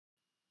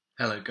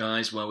Hello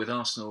guys, well with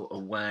Arsenal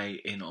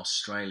away in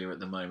Australia at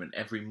the moment,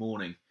 every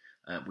morning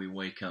we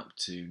wake up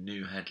to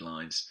new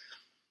headlines.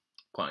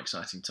 Quite an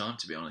exciting time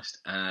to be honest.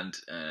 And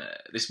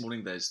this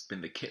morning there's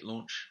been the kit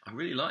launch. I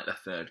really like the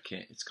third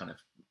kit. It's kind of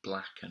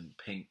black and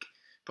pink.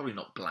 Probably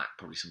not black,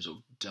 probably some sort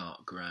of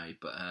dark grey.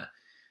 But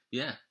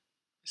yeah,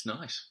 it's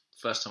nice.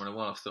 First time in a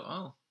while I've thought,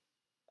 oh,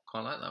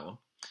 quite like that one.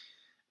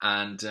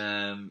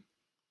 And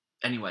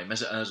anyway,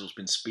 Mesut Ozil's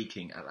been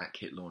speaking at that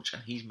kit launch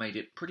and he's made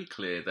it pretty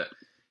clear that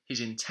his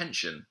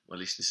intention, well,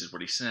 at least this is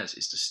what he says,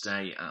 is to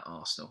stay at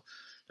Arsenal.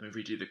 Let me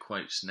read you the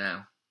quotes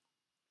now.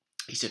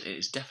 He said, "It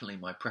is definitely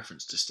my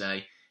preference to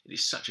stay. It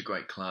is such a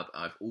great club.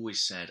 I've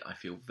always said I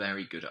feel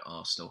very good at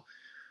Arsenal.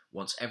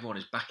 Once everyone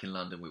is back in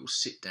London, we will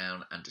sit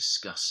down and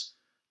discuss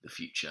the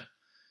future."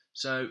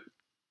 So,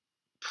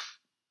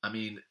 I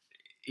mean,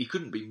 he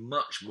couldn't be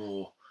much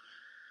more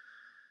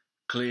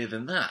clear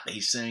than that.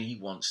 He's saying he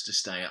wants to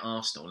stay at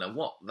Arsenal. Now,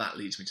 what that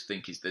leads me to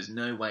think is there's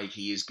no way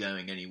he is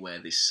going anywhere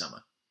this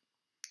summer.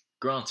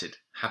 Granted,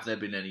 have there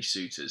been any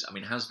suitors? I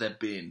mean, has there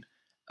been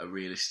a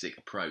realistic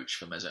approach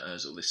for Mesut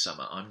Ozil this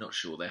summer? I'm not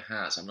sure there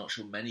has. I'm not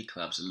sure many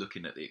clubs are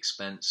looking at the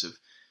expense of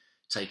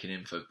taking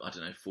him for,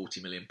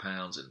 £40 million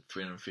and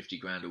 350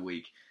 grand a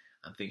week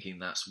and thinking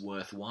that's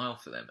worthwhile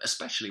for them,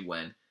 especially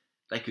when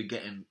they could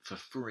get him for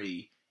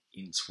free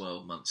in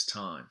 12 months'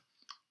 time.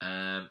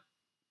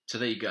 So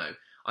there you go.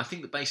 I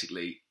think that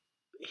basically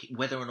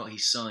whether or not he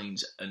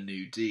signs a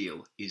new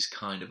deal is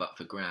kind of up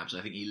for grabs.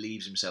 I think he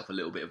leaves himself a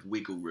little bit of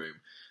wiggle room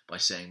by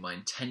saying my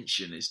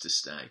intention is to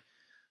stay.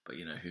 But,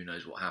 who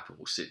knows what happened.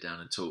 We'll sit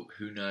down and talk.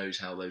 Who knows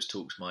how those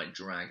talks might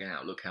drag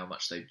out. Look how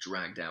much they've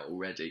dragged out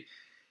already.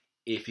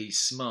 If he's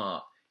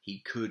smart, he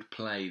could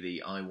play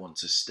the I want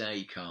to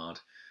stay card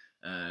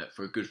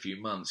for a good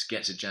few months,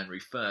 get to January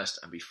 1st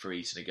and be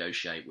free to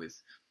negotiate with,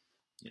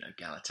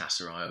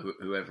 Galatasaray or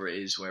whoever it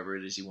is, wherever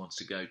it is he wants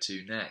to go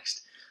to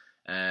next.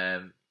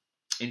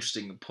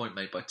 Interesting point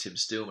made by Tim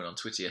Stillman on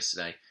Twitter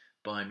yesterday.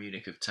 Bayern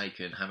Munich have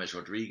taken James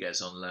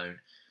Rodriguez on loan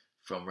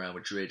from Real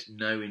Madrid.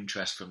 No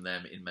interest from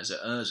them in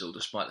Mesut Ozil,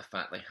 despite the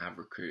fact they have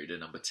recruited a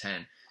number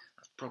 10.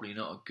 That's probably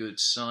not a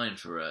good sign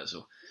for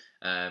Ozil.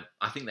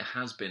 I think there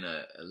has been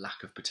a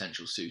lack of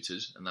potential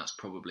suitors, and that's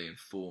probably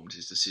informed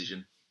his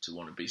decision to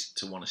want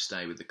to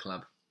stay with the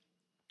club.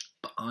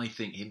 But I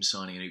think him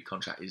signing a new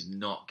contract is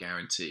not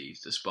guaranteed,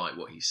 despite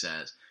what he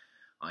says.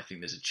 I think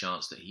there's a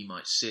chance that he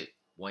might sit,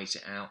 wait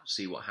it out,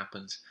 see what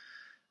happens.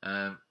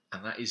 And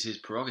that is his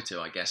prerogative,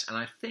 I guess. And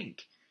I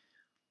think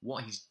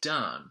what he's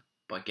done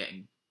by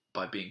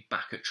being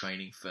back at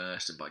training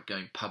first and by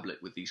going public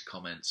with these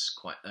comments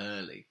quite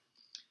early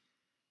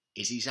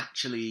is he's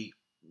actually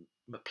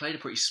played a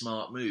pretty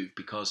smart move,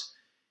 because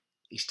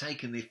he's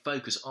taken the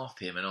focus off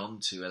him and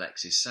onto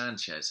Alexis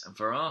Sanchez. And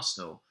for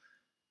Arsenal,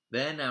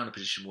 they're now in a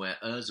position where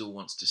Ozil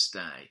wants to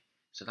stay.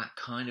 So that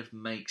kind of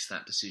makes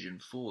that decision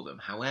for them.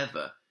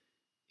 However,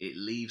 it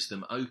leaves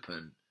them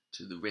open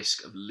to the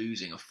risk of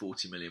losing a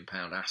 £40 million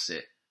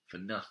asset for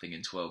nothing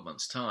in 12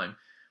 months' time,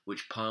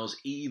 which piles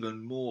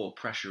even more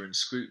pressure and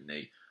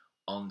scrutiny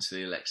onto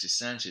the Alexis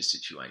Sanchez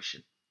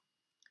situation.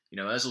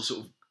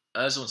 Ozil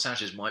and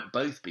Sanchez might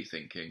both be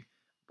thinking,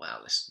 well,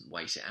 let's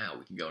wait it out.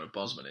 We can go on a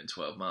Bosman in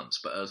 12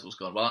 months. But Ozil's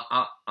gone, well,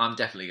 I'm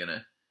definitely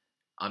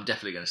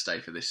gonna stay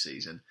for this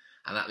season.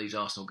 And that leaves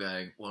Arsenal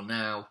going, well,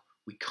 now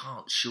we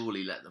can't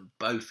surely let them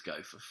both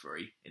go for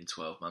free in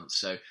 12 months.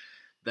 So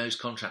those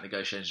contract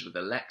negotiations with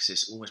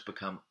Alexis almost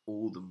become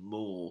all the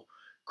more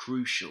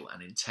crucial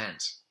and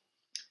intense.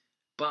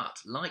 But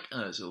like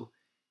Ozil,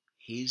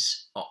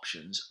 his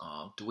options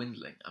are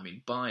dwindling. I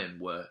mean, Bayern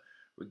were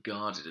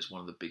regarded as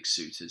one of the big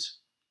suitors.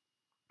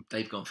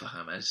 They've gone for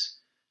James.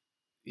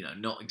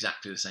 Not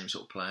exactly the same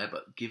sort of player,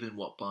 but given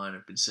what Bayern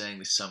have been saying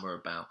this summer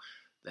about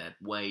their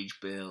wage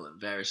bill and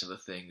various other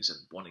things and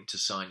wanting to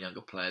sign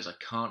younger players, I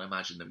can't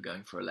imagine them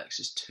going for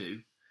Alexis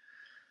too.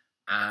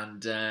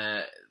 And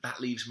that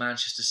leaves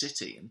Manchester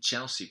City and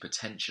Chelsea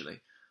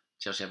potentially.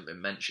 Chelsea haven't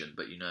been mentioned,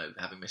 but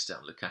having missed out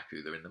on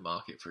Lukaku, they're in the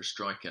market for a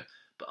striker.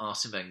 But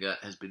Arsene Wenger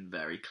has been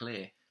very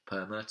clear.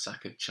 Per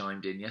Mertesacker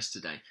chimed in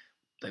yesterday.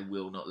 They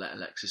will not let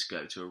Alexis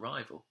go to a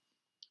rival.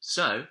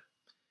 So,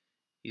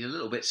 he's a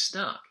little bit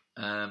stuck.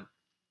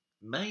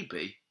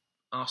 Maybe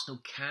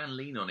Arsenal can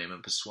lean on him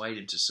and persuade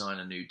him to sign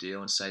a new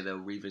deal and say they'll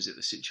revisit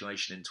the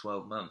situation in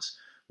 12 months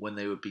when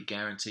they would be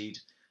guaranteed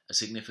a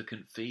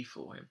significant fee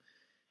for him.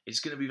 It's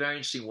going to be very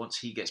interesting once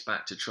he gets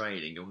back to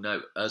training. You'll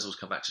know Ozil's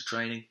come back to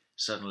training.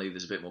 Suddenly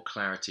there's a bit more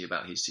clarity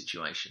about his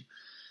situation.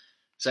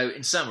 So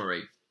in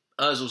summary,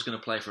 Ozil's going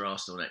to play for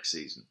Arsenal next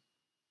season.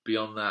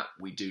 Beyond that,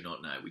 we do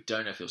not know. We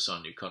don't know if he'll sign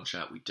a new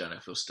contract. We don't know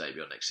if he'll stay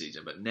beyond next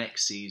season. But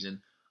next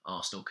season,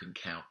 Arsenal can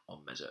count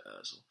on Mesut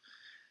Ozil.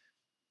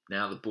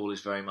 Now the ball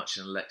is very much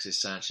in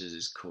Alexis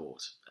Sanchez's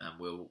court, and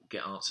we'll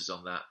get answers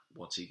on that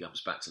once he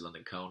comes back to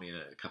London Colney in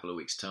a couple of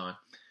weeks' time.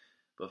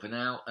 But for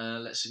now,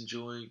 let's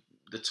enjoy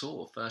the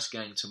tour. First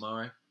game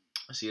tomorrow.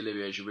 I see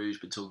Olivier Giroud's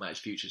been talking about his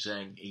future,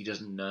 saying he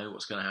doesn't know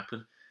what's going to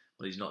happen.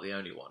 Well, he's not the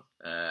only one.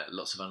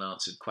 Lots of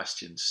unanswered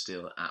questions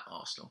still at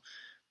Arsenal.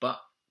 But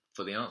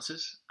for the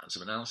answers and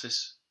some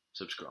analysis,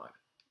 subscribe.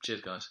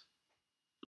 Cheers, guys.